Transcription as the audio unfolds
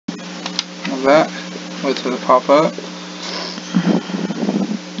that. Wait till it pop up.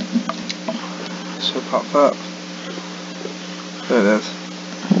 It should pop up. There it is.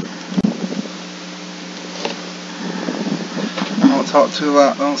 Don't talk too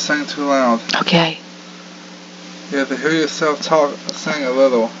loud. Don't sing too loud. Okay. You have to hear yourself sing a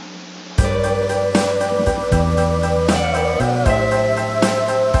little.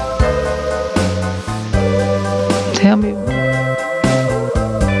 Tell me.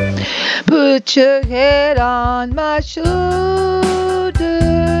 Put your head on my shoulder.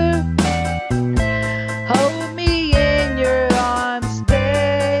 Hold me in your arms,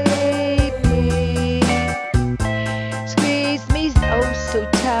 baby. Squeeze me oh so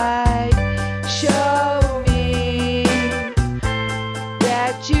tight. Show me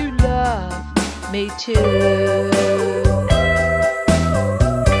that you love me too.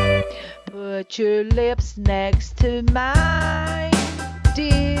 Put your lips next to mine,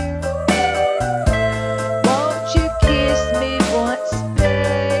 dear. Won't you kiss me once,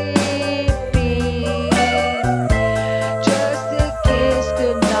 baby? Just a kiss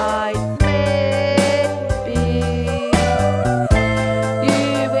goodnight, maybe.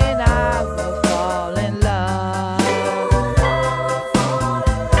 You and I will fall in love.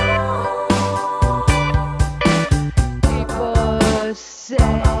 People say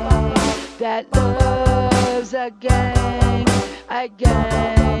that love's a game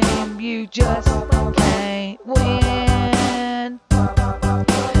you just can't win.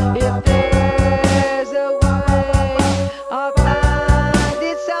 If there's a way, I'll find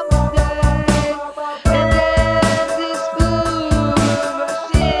it someday, and then this fool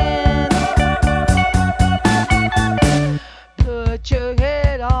rush in. Put your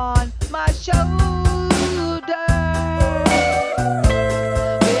head on my shoulder.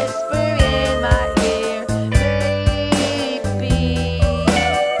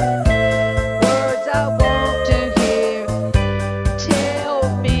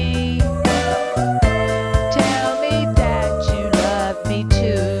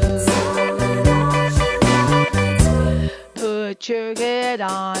 Put your head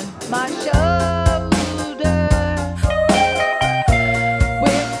on my shoulder.